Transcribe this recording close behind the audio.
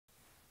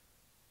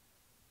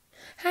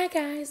Hi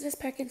guys, Miss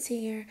Perkins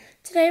here.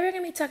 Today we're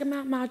going to be talking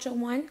about Module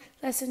 1,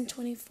 Lesson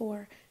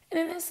 24. And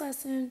in this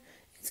lesson,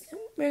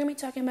 we're going to be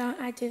talking about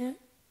being able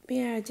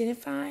to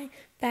identify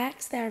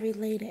facts that are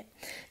related.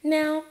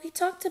 Now, we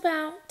talked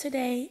about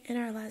today in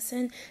our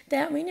lesson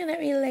that we know that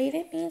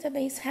related means that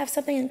they have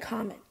something in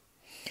common.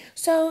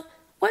 So,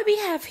 what we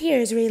have here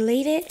is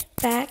related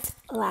fact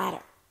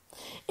ladder.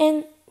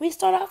 And we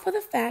start off with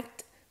a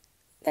fact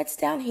that's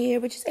down here,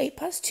 which is 8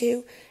 plus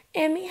 2.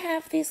 And we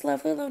have these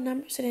lovely little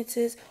number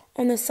sentences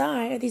on the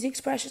side, or these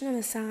expressions on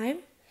the side.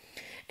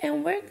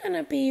 And we're going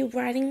to be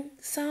writing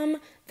some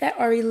that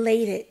are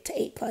related to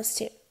 8 plus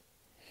 2.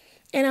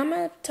 And I'm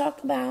going to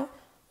talk about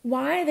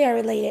why they're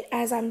related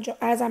as I'm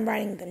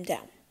writing them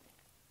down.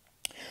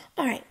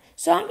 All right,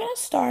 so I'm going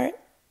to start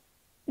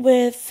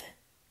with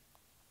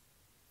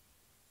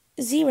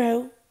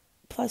 0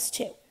 plus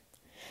 2.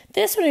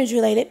 This one is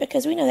related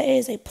because we know that it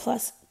is a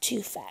plus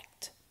 2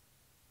 fact.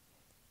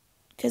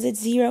 Because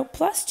it's 0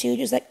 plus 2,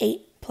 just like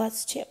 8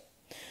 plus 2.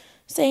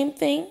 Same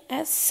thing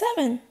as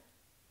 7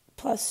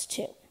 plus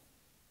 2.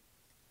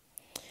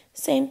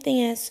 Same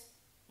thing as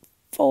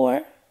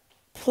 4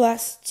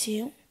 plus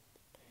 2.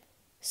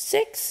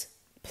 6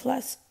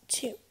 plus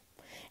 2.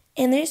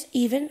 And there's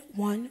even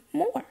one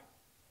more.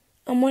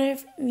 I'm wondering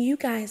if you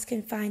guys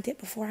can find it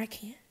before I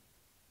can.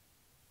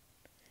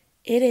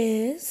 It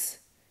is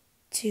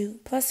 2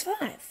 plus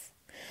 5.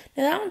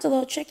 Now that one's a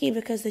little tricky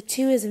because the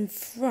 2 is in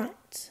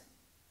front.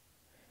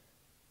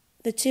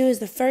 The 2 is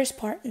the first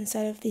part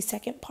instead of the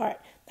second part,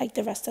 like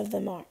the rest of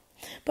them are.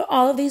 But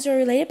all of these are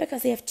related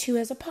because they have 2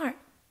 as a part.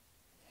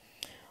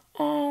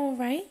 All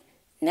right,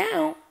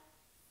 now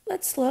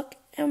let's look,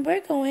 and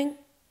we're going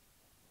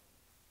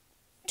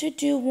to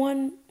do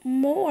one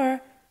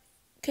more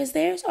because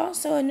there's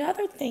also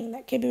another thing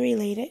that could be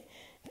related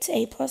to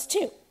 8 plus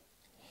 2.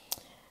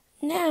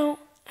 Now,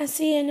 I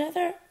see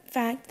another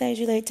fact that is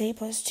related to 8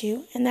 plus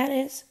 2, and that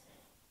is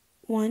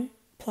 1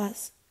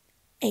 plus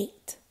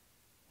 8.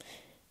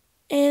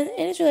 And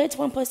it is related to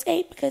 1 plus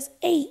 8 because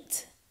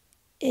 8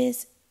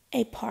 is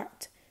a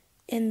part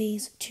in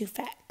these two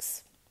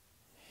facts.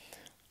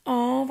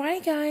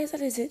 Alright guys, that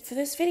is it for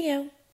this video.